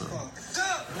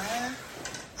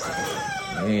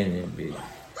Man, that bitch.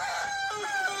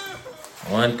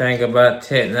 One thing about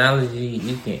technology,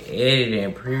 you can edit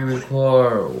and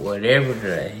pre-record whatever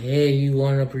the hell you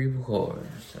want to pre-record.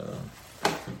 So,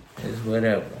 it's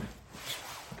whatever.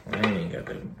 I ain't even got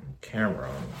the camera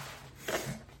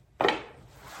on.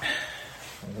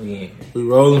 We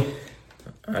rolling?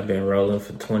 I've been rolling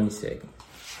for 20 seconds.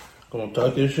 Come on,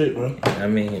 talk this shit, bro.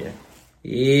 I'm in here.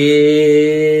 Yes,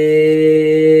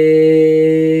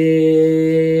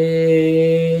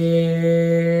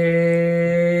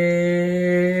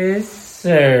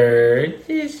 sir.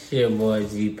 This your boy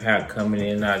G-Pap coming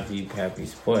in out G-Pappy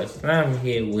Sports. And I'm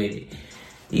here with it.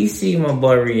 You see my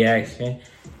boy reaction.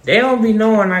 They don't be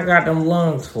knowing I got them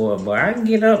lungs for it, but I can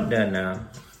get up there now.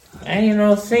 I ain't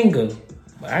no singer,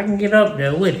 but I can get up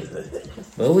there with it.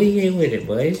 But we here with it,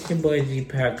 boy. It's your boy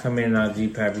G-Pap coming in on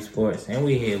G-Pappy Sports, and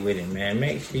we here with it, man.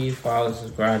 Make sure you follow,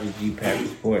 subscribe to G-Pappy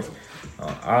Sports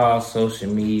on all social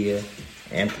media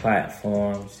and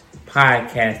platforms,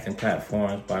 podcasting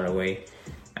platforms, by the way.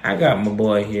 I got my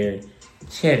boy here,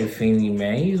 Chettafini,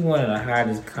 man. He's one of the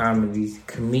hottest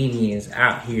comedians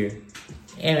out here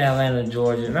in Atlanta,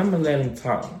 Georgia, and I'm gonna let him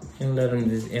talk and let him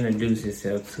just introduce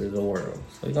himself to the world.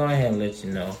 So go ahead and let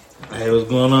you know. Hey, what's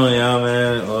going on, y'all,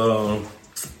 man?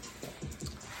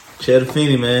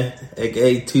 Chettafini, man,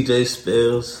 aka Tj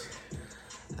Spells.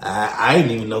 I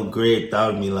didn't even know Greg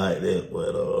thought of me like that,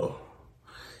 but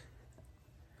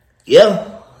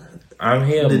yeah. I'm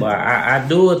here, but I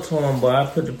do it to him, but I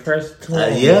put the pressure to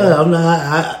him. Yeah, I'm not.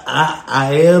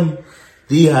 I am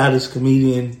the hottest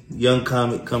comedian, young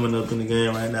comic coming up in the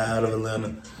game right now out of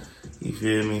Atlanta. You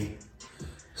feel me?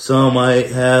 Some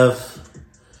might have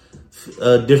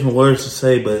different words to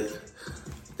say, but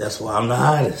that's why I'm the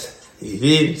hottest. You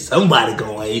feel me? Somebody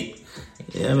gonna hate.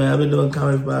 Yeah, man, I've been doing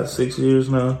comedy for about 6 years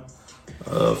now.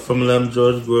 From Atlanta,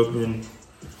 Georgia, grew up in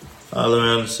all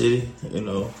around the city. You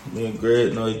know, me and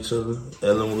Greg know each other.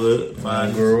 Ellenwood,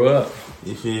 I grew up.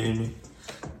 You feel me?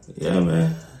 Yeah,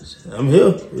 man. I'm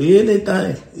here. We in that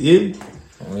thing. Yeah.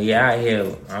 We out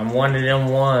here. I'm one of them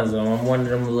ones. I'm one of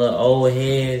them little old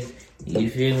heads. You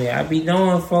feel me? I be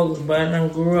knowing folks, but I done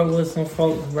grew up with some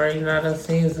folks, bro. You know, I done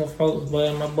seen some folks,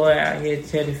 but my boy out here,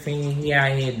 Chettafini, he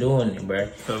out here doing it, bro.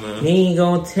 He ain't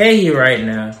gonna tell you right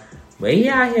now, but he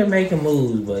out here making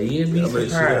moves, but you'll be surprised. Make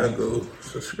sure I go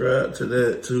subscribe to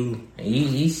that, too.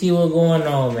 You see what's going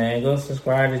on, man. Go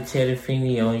subscribe to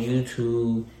Chettafini on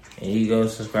YouTube, and you go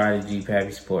subscribe to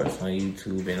G-Pappy Sports on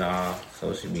YouTube and all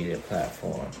social media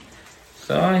platforms.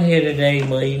 So I'm here today,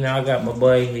 but, you know, I got my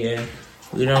boy here.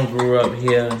 We done grew up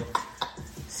here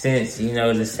since, you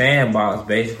know, the sandbox,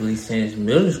 basically since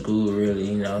middle school,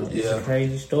 really, you know. It's a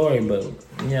crazy story, but,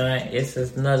 you know, it's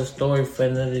just another story for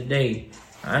another day.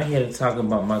 I'm here to talk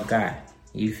about my guy,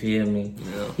 you feel me?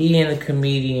 Yeah. He ain't a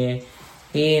comedian.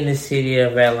 He in the city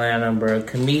of Atlanta, bro.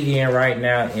 Comedian right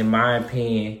now, in my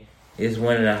opinion, is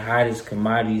one of the hottest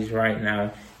commodities right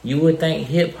now. You would think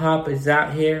hip-hop is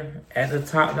out here at the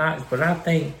top notch, but I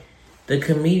think the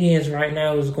comedians right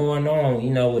now is going on,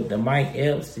 you know, with the Mike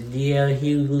Epps, the D.L.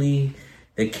 Hughley,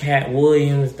 the Cat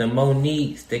Williams, the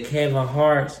Moniques, the Kevin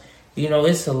Harts. You know,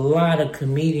 it's a lot of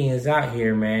comedians out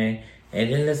here, man. And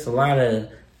then there's a lot of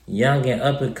young and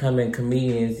up-and-coming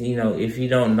comedians, you know, if you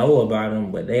don't know about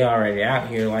them, but they already out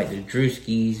here, like the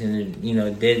Drewskis and the, you know,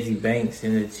 Desi Banks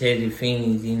and the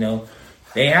Chettafinis, you know,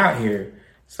 they out here.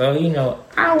 So, you know,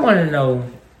 I want to know,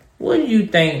 what do you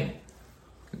think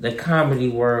the comedy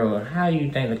world, how you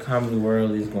think the comedy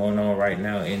world is going on right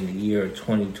now in the year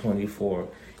 2024?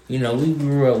 You know, we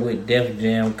grew up with Def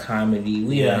Jam comedy.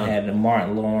 We done had the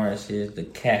Martin Lawrences, the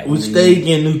Cat. We stayed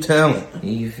getting new talent.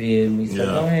 You feel me? So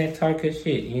go ahead and talk your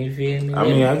shit. You feel me? I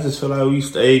mean, I just feel like we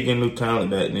stayed getting new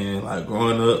talent back then. Like,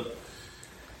 growing up,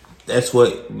 that's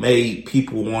what made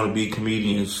people want to be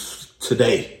comedians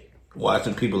today.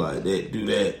 Watching people like that do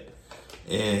that.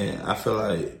 And I feel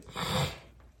like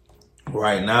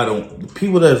right now, the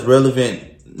people that's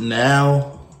relevant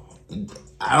now,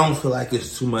 I don't feel like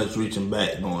it's too much reaching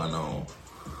back going on.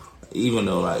 Even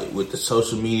though, like, with the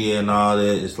social media and all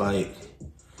that, it's like,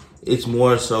 it's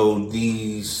more so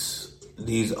these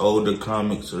older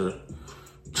comics are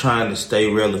trying to stay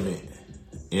relevant,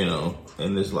 you know?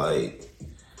 And it's like,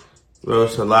 bro,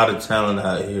 it's a lot of talent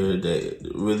out here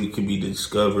that really could be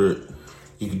discovered.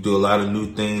 You can do a lot of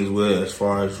new things with as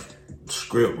far as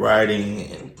script writing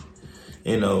and,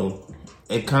 you know,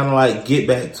 and kind of like get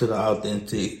back to the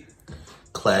authentic,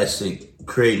 classic,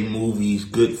 creating movies,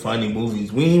 good, funny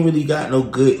movies. We ain't really got no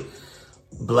good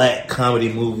black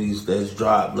comedy movies that's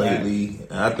dropped lately.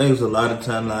 And I think there's a lot of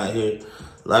talent out here.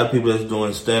 A lot of people that's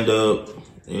doing stand-up,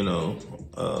 you know,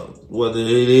 whether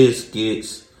it is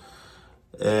skits,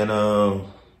 And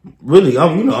really,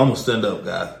 I'm a stand-up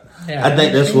guy. Yeah, I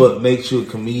think that's what makes you a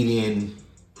comedian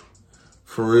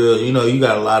for real. You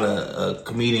got a lot of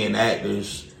comedian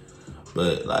actors,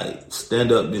 but like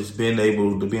stand-up, just being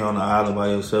able to be on the island by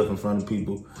yourself in front of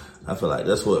people, I feel like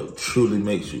that's what truly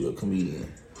makes you a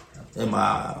comedian. In my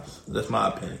eyes, that's my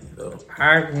opinion, though.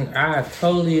 I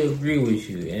totally agree with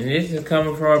you, and this is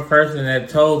coming from a person that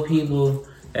told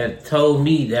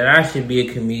me that I should be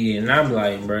a comedian. And I'm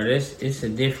like, bro, it's a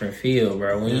different feel,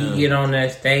 bro. When you get on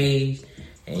that stage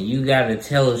and you got to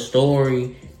tell a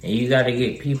story and you got to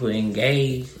get people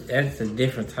engaged, that's a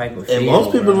different type of feel. And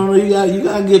most people don't know you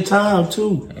got to get time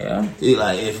too. Yeah.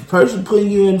 Like if a person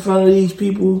putting you in front of these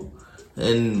people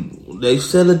and they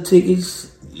selling tickets.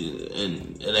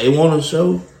 And they want a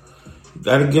show, you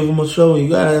gotta give them a show. You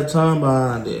gotta have time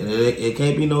behind it. And it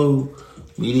can't be no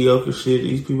mediocre shit.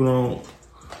 These people don't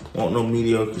want no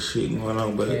mediocre shit going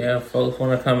on. But yeah, folks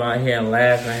want to come out here and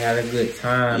laugh and have a good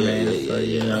time, man. So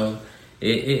you know,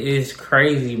 it's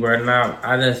crazy, bro. Now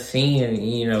I done seen,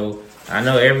 I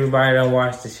know everybody done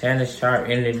watched the Shannon Sharp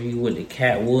interview with the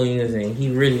Cat Williams, and he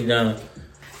really done.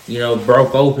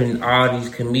 Broke open all these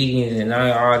comedians and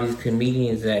all these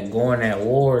comedians that going at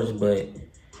wars. But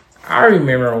I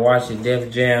remember watching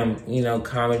Def Jam,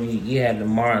 comedy. You had the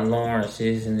Martin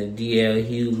Lawrences and the D.L.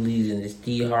 Hugleys and the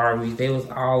Steve Harveys. They was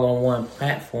all on one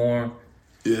platform.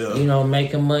 Yeah.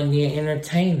 Making money and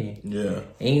entertaining. Yeah.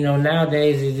 And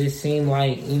nowadays it just seems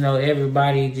like,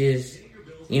 everybody just,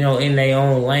 in their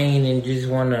own lane and just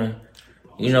want to,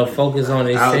 focus on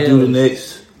themselves.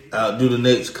 Outdo the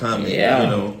next comment.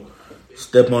 Yeah.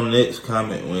 Step on the next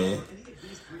comment when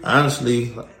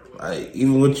honestly, like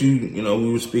even with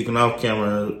we were speaking off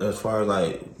camera as far as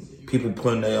like people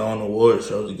putting their own award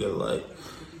shows together. Like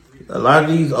a lot of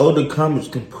these older comics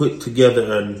can put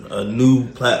together a new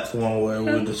platform where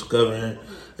we're discovering,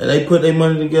 and they put their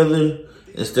money together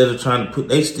instead of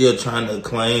they still trying to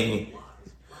claim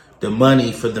the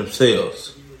money for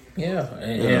themselves. Yeah,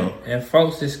 and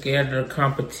folks are scared of the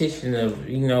competition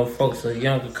of, folks are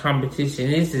younger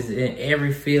competition. This is in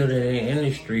every field in the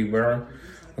industry, bro.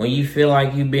 When you feel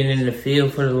like you've been in the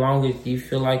field for the longest, you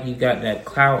feel like you got that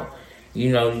clout,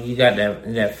 you got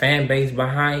that fan base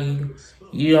behind you.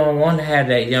 You don't want to have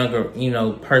that younger,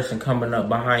 person coming up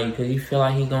behind you because you feel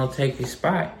like he's going to take your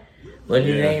spot. But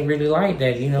it ain't really like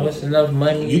that, it's enough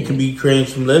money. You can be creating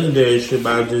some legendary shit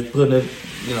by just putting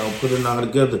it all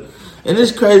together. And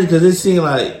it's crazy because it seems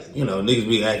like, niggas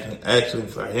be asking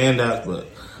for handouts, but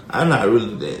I'm not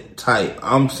really that type.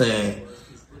 I'm saying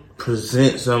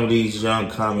present some of these young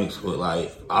comics with,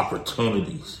 like,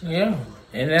 opportunities. Yeah.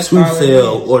 And that's to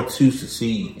fail or to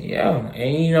succeed. Yeah.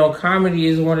 And, comedy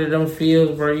is one of them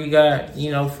fields where you got,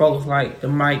 folks like the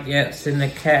Mike Epps and the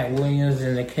Cat Williams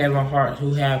and the Kevin Hart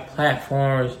who have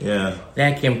platforms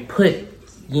that can put,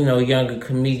 younger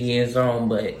comedians on,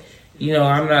 but...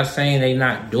 I'm not saying they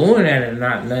not doing that or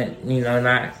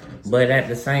not, but at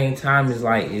the same time, it's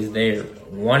like, is they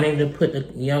wanting to put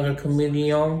the younger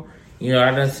comedian on? I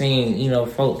done seen,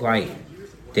 folks like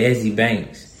Desi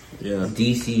Banks,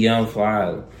 DC Young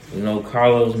Fly,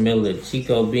 Carlos Miller,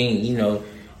 Chico Bean,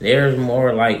 there's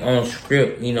more like on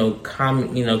script,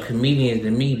 comedians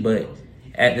than me, but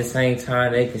at the same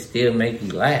time, they can still make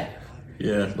you laugh.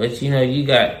 Yeah. But, you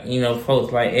got,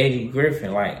 folks like Eddie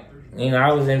Griffin, like,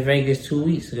 I was in Vegas 2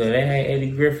 weeks ago. They had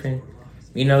Eddie Griffin,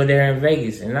 there in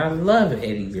Vegas. And I love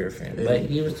Eddie Griffin. Yeah. But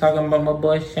he was talking about my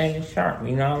boy Shannon Sharp.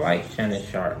 I like Shannon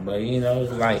Sharp. But,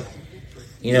 it's like,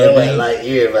 like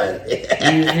everybody.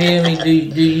 You feel me?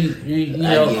 Do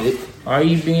you are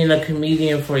you being a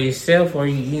comedian for yourself? Or,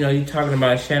 you talking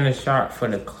about Shannon Sharp for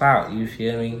the clout? You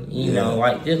feel me?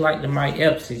 Just like the Mike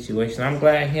Epps situation. I'm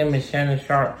glad him and Shannon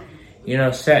Sharp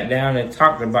sat down and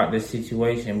talked about the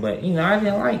situation, but I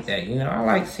didn't like that. I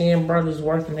like seeing brothers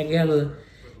working together,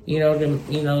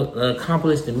 to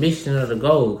accomplish the mission of the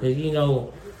goal. Because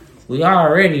we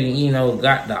already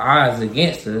got the odds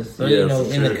against us. So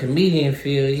in the comedian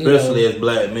field, especially as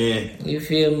black men, you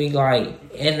feel me? Like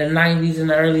in the 90s and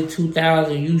the early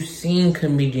 2000s, you've seen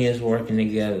comedians working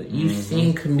together. You've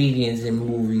seen comedians in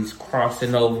movies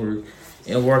crossing over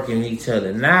and working each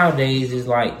other. Nowadays, it's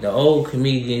like the old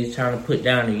comedians trying to put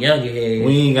down the younger heads.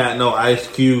 We ain't got no Ice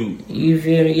Cube. You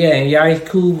feel me? Yeah,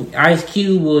 and Ice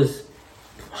Cube was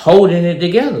holding it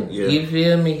together. Yeah. You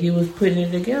feel me? He was putting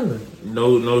it together.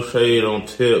 No shade on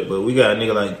Tip, but we got a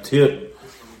nigga like Tip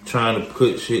trying to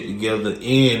put shit together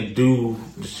and do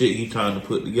the shit he trying to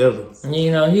put together. He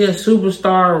a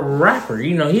superstar rapper.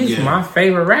 He's my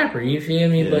favorite rapper. You feel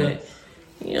me? Yeah. But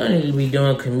you don't need to be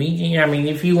doing comedian. I mean,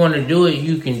 if you want to do it,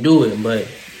 you can do it. But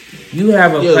You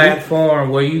have a platform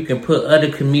where you can put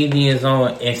other comedians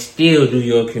on and still do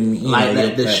your comedian. Like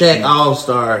that, the Shaq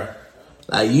All-Star.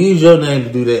 Like, use your name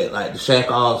to do that. Like the Shaq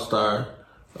All-Star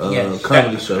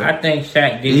comedy show. I think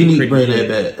Shaq did. You need to bring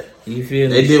that back. You feel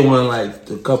me? They did one like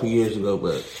a couple years ago,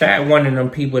 but Shaq one of them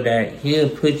people that he'll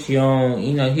put you on.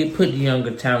 You know, he'll put the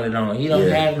younger talent on. He don't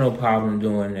have no problem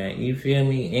doing that. You feel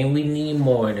me? And we need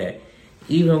more of that.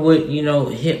 Even with, you know,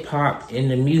 hip hop in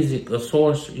the music, a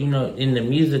source, you know, in the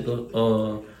music,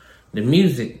 the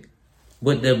music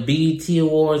with the BET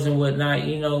Awards and whatnot,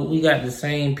 you know, we got the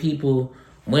same people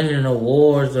winning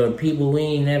awards or people we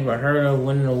ain't never heard of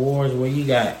winning awards where you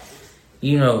got,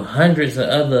 you know, hundreds of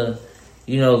other,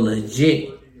 you know,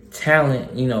 legit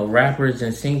talent, you know, rappers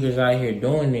and singers out here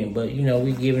doing it, but, you know,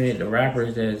 we giving it to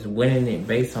rappers that's winning it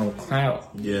based on clout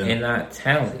and not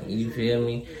talent. You feel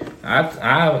me? I've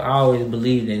always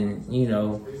believed in, you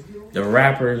know, the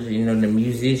rappers, you know, the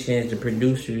musicians, the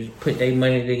producers, put their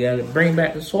money together, bring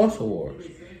back the Source Awards.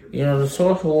 You know, the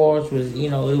Source Awards was, you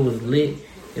know, it was lit,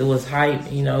 it was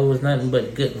hype, you know, it was nothing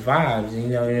but good vibes, you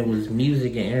know, and it was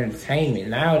music and entertainment.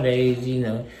 Nowadays, you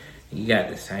know, you got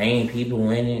the same people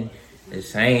winning, the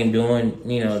same doing,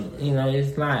 you know,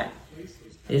 it's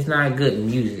not good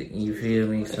music. You feel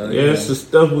me? So it's the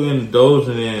stuff we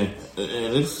indulging in,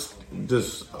 and it's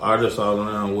just artists all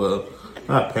around. Well,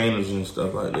 not painters and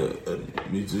stuff like that,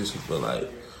 and musicians, but like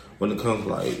when it comes to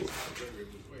like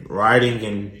writing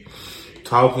and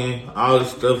talking, all the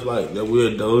stuff like that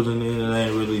we're indulging in,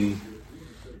 it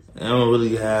don't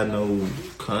really have no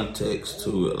context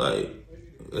to it. Like,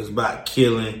 it's about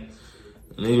killing.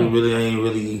 Niggas really ain't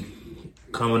really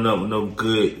coming up with no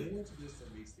good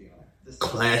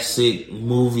classic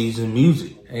movies and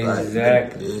music.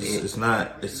 Exactly.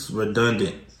 Like, it's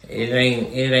redundant. It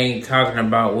ain't talking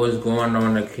about what's going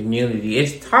on in the community.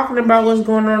 It's talking about what's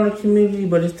going on in the community,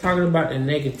 but it's talking about the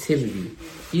negativity.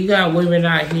 You got women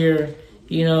out here,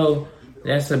 you know,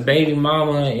 that's a baby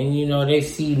mama, and, you know, they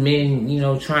see men, you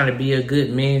know, trying to be a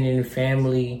good man in the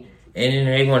family, and then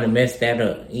they want to mess that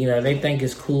up. You know, they think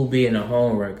it's cool being a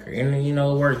homewrecker. And, you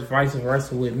know, it works vice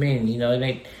versa with men. You know,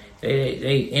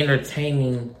 they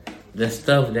entertaining the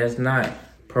stuff that's not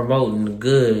promoting the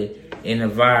good in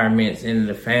environments in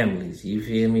the families. You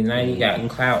feel me? Now you got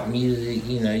clout music.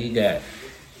 You know, you got,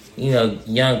 you know,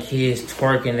 young kids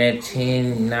twerking at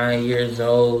 10, 9 years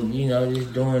old, you know,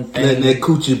 just doing things. Letting that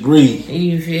coochie breathe.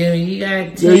 You feel me? You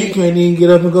got 10, girl, you can't even get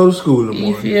up and go to school no more.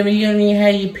 You feel me? You don't even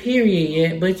have your period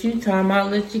yet, but you talking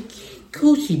about let your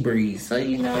coochie breathe. So,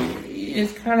 you know,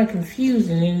 it's kind of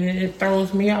confusing and it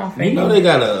throws me off. You know, they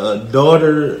got a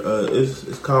daughter,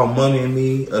 it's called Money and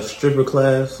Me, a stripper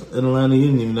class in Atlanta. You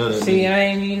didn't even know that. See, I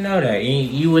ain't even know that.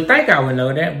 You would think I would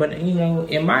know that, but, you know,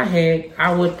 in my head,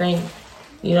 I would think,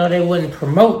 you know, they wouldn't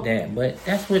promote that, but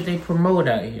that's what they promote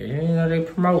out here. You know, they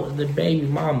promote the baby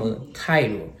mama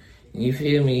title. You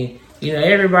feel me? You know,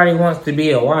 everybody wants to be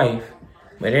a wife,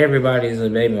 but everybody's a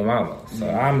baby mama. So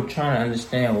I'm trying to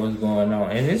understand what's going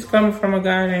on. And it's coming from a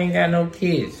guy that ain't got no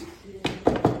kids.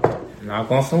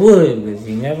 Knock on some wood, because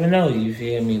you never know, you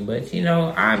feel me? But, you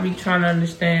know, I be trying to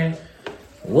understand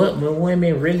what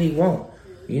women really want.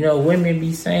 You know, women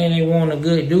be saying they want a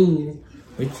good dude,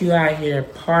 but you out here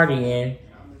partying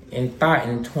and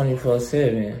thoughting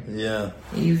 24/7. Yeah.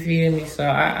 You feel me? So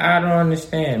I don't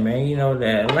understand, man. You know,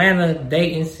 the Atlanta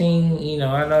dating scene, you know,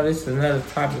 I know this is another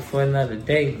topic for another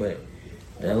day, but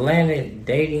the Atlanta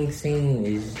dating scene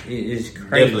is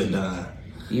crazy. Definitely dying.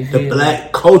 The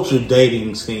black culture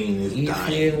dating scene is dying. You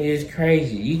feel me? It's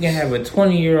crazy. You can have a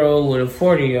 20-year-old with a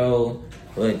 40-year-old,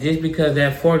 but just because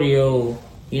that 40-year-old,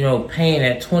 you know, paying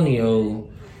that 20-year-old,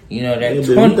 you know, that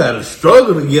 20, we gotta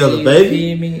struggle together, baby.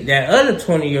 Feel me? That other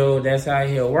 20-year-old that's out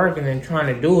here working and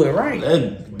trying to do it right.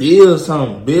 That building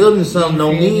something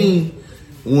don't mean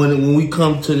when we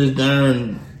come to this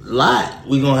darn lot,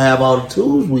 we gonna have all the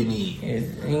tools we need.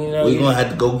 You know, we gonna have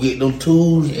to go get them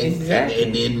tools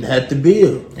and then have to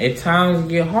build. At times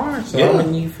get hard, so I'm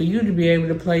gonna need for you to be able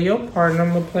to play your part, and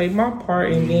I'm gonna play my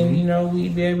part, and then, you know, we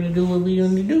be able to do what we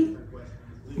need to do.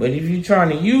 But if you trying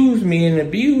to use me and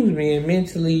abuse me and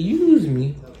mentally use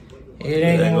me, it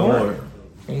ain't gonna work.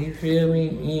 You feel me?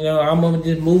 You know, I'm gonna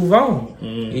just move on.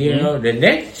 You know, the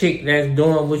next chick that's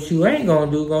doing what you ain't gonna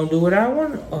do what I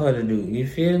want her to do. You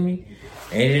feel me?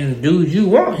 And then the dude you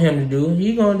want him to do,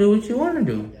 he gonna do what you want to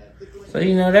do. So,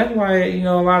 you know, that's why, you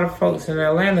know, a lot of folks in the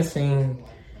Atlanta scene,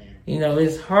 you know,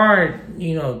 it's hard,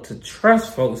 you know, to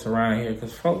trust folks around here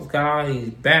because folks got all these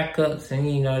backups and,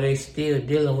 you know, they still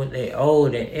dealing with their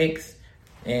old and ex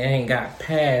and ain't got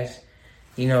past,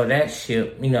 you know, that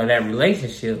ship, you know, that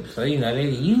relationship. So, you know, they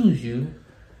use you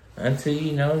until,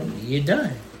 you know, you're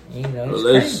done. You know,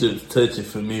 relationships touching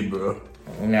for me, bro.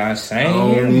 Nah, same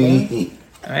here, bro.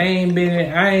 I ain't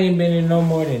been in no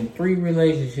more than 3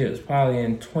 relationships probably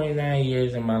in 29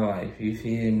 years of my life. You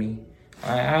feel me?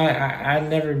 I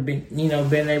never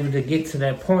been able to get to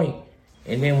that point.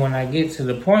 And then when I get to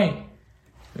the point,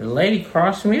 the lady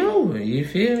crossed me over. You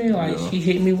feel me? Like she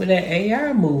hit me with that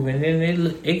AI move, and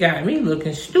then it got me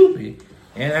looking stupid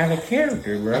and out of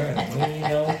character, bro. And, you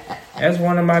know, that's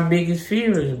one of my biggest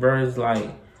fears, bro. Is like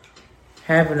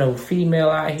having a female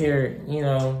out here, you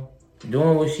know,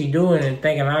 doing what she doing and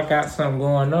thinking I got something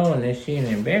going on and she ain't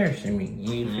embarrassing me.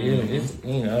 You feel this?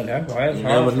 You know, that's why it's You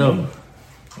hard. never know.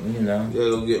 You know, You gotta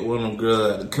go get one of them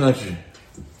girls out the country.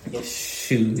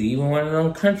 Shoot, even one of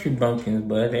them country bumpkins,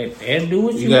 but they'll do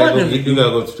what you gotta want them to do. You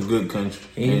gotta go to the good country.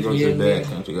 You ain't go to the bad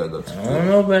country. You gotta go to the I don't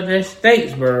know about that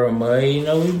Statesboro, but you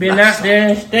know we've been out there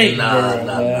in Statesboro.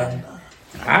 Nah.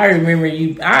 I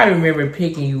remember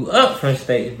picking you up from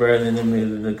Statesboro in the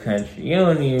middle of the country. You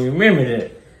don't even remember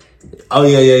that. Oh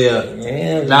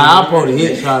yeah. Nah, I probably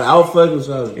hit Shawty. I was fucking with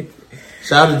Shawty.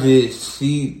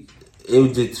 Shawty it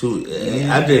was just too.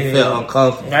 I just felt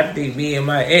uncomfortable. I think me and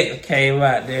my ex came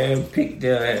out there and picked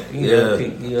you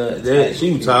up.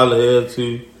 She was tall as hell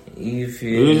too. You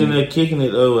feel We was in me? there kicking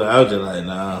it over. I was just like,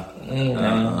 nah. You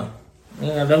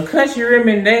know, them country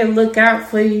women, they look out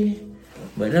for you.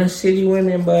 But them city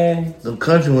women, boy. Them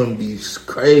country women be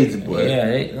crazy, boy.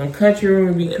 Yeah, them country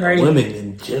women be crazy. Women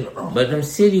in general. But them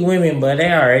city women, but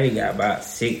they already got about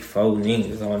 4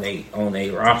 niggas on they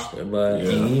roster, but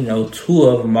and you know 2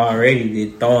 of them already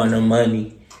did throwing them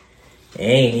money. They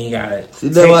ain't even gotta. See,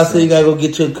 that's why I say you gotta go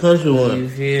get your country one. You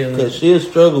feel me? Cause she'll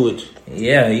struggle with you.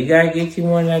 Yeah, you gotta get you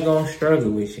one that gonna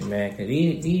struggle with you, man. Cause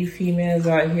these females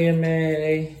out here,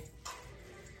 man,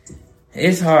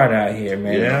 it's hard out here,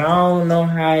 man. Yeah. And I don't know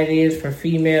how it is from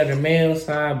female to male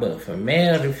side, but from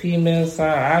male to female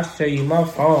side, I'll show you my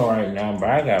phone right now, bro.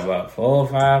 I got about 4 or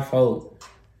 5 folks.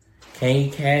 Can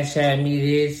you cash at me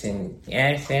this and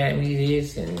cash at me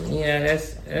this? And, you know,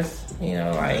 that's you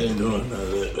know, like... I ain't doing none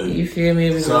of that, baby. You feel me?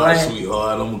 If it's Sorry, like,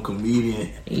 sweetheart. I'm a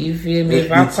comedian. You feel me?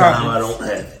 If I don't have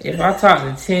it. If I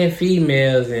talk to 10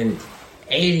 females and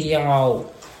 8 of y'all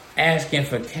asking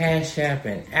for Cash App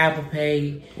and Apple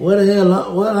Pay. What the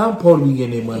hell? What I'm supposed to be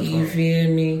getting that money from? You feel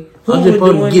me? I'm just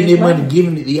supposed to be getting that money,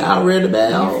 giving it to y'all read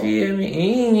about. You feel me?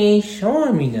 He ain't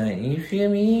showing me nothing. You feel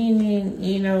me? He ain't,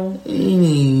 you know.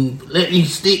 Let me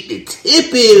stick the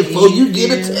tip in before you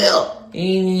get a tip.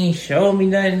 He ain't show me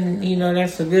nothing, you know,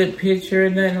 that's a good picture or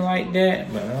nothing like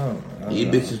that. But I don't These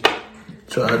know. bitches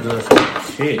charging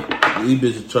us Shit. These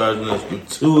bitches charging us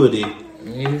gratuity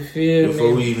You feel me?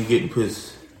 before we even get the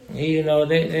pussy. You know,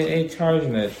 they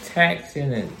charging a tax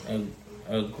and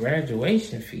a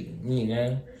graduation fee, you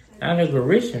know. Not a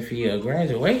tuition fee, a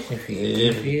graduation fee. Yeah.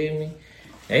 You feel me?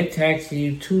 They taxing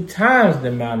you 2 times the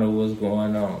amount of what's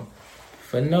going on.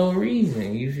 For no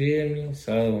reason, you feel me?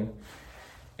 So,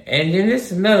 and then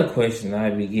this is another question I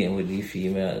be getting with these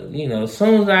females. You know, as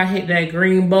soon as I hit that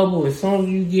green bubble, as soon as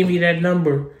you give me that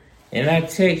number and I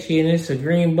text you and it's a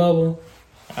green bubble,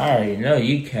 I already know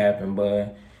you capping,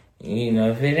 but you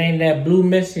know, if it ain't that blue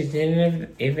message, and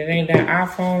if it ain't that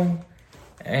iPhone,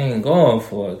 I ain't going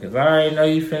for it. Cause I already know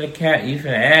you finna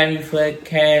add me for a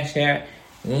Cash App.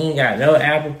 You ain't got no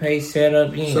Apple Pay set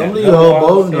up. You ain't Some got of these no hoes wallet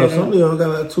bold enough. set Some of up. these hoes got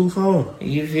like 2 phones.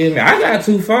 You feel me? I got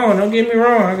 2 phones. Don't get me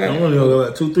wrong. Some of these hoes got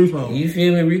like 2, 3 phones. You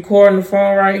feel me? Recording the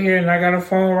phone right here, and I got a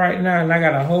phone right now, and I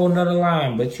got a whole nother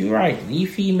line. But you right.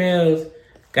 These females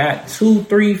got 2,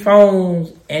 3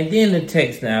 phones, and then the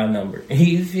text now number.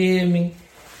 You feel me?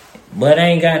 But I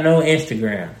ain't got no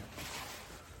Instagram.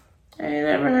 I ain't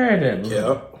never heard of it.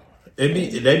 Yeah. They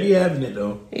be having it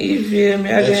though. You feel me?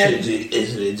 That shit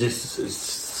it's just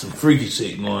some freaky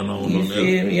shit going on. You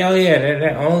feel me? Oh yeah,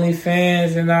 that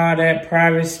OnlyFans and all that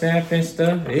private snap and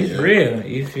stuff. It's real.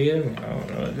 You feel me? I don't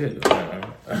know what this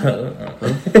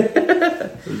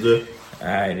is.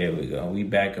 Alright, there we go. We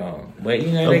back on. But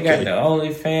you know, they got the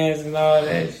OnlyFans and all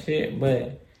that shit,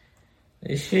 but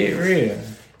this shit real.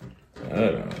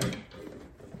 Hold on.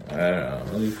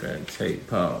 Let me try to take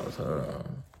pause. Hold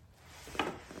on.